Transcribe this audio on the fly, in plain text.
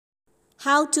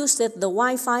How to set the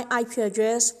Wi-Fi IP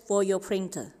address for your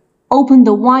printer. Open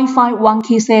the Wi-Fi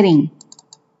 1-key setting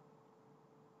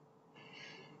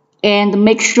and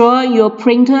make sure your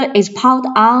printer is powered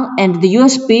on and the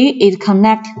USB is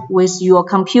connected with your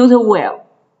computer well.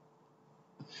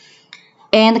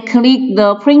 And click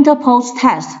the printer port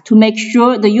test to make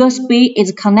sure the USB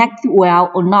is connected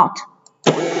well or not.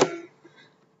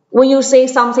 When you see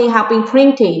something has been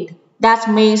printed, that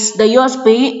means the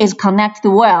USB is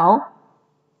connected well.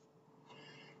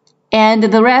 And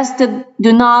the rest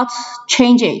do not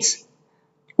change it.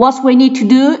 What we need to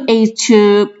do is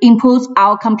to input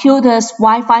our computer's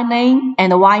Wi-Fi name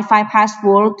and the Wi-Fi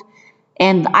password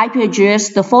and the IP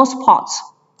address, the first port.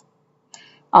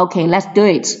 Okay, let's do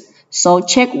it. So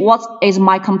check what is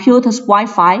my computer's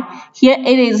Wi-Fi. Here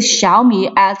it is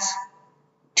Xiaomi at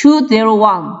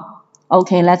 201.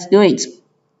 Okay, let's do it.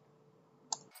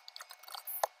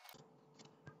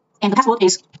 And the password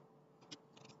is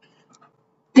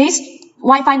this.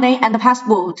 Wi-Fi name and the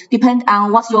password depend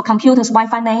on what's your computer's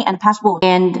Wi-Fi name and password.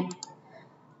 And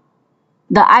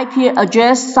the IP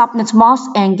address, subnet mask,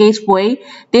 and gateway,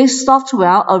 this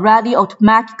software already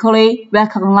automatically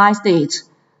recognized it.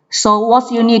 So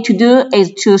what you need to do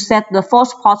is to set the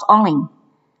first port only.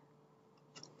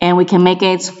 And we can make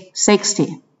it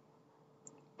 60.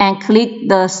 And click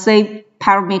the Save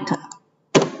Parameter.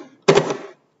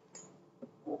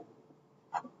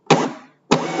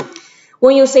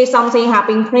 When you see something has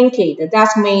been printed,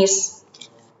 that means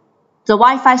the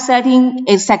Wi-Fi setting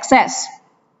is success.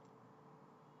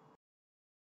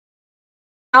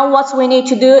 Now what we need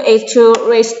to do is to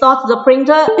restart the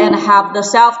printer and have the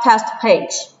self-test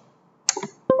page.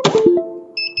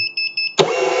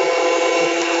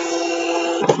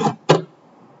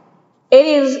 It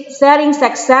is setting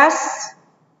success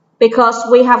because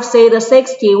we have set the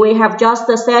 60, we have just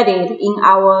set it in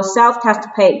our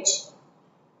self-test page.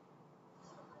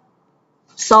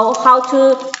 So how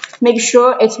to make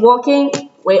sure it's working?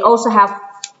 We also have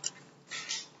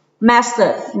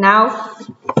method. Now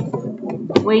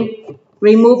we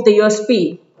remove the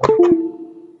USB.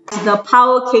 The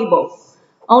power cable.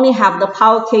 Only have the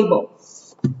power cable.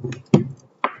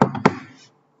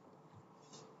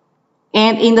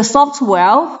 And in the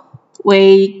software,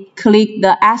 we click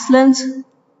the Excellent,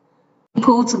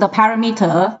 input the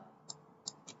parameter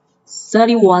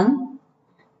 31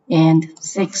 and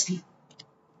 60.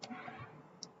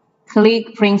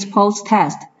 Click Print Post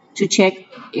Test to check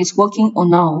it's working or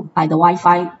no by the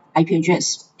Wi-Fi IP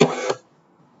address.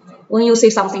 When you see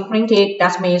something printed,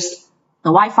 that means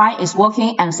the Wi-Fi is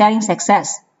working and setting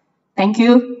success. Thank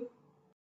you.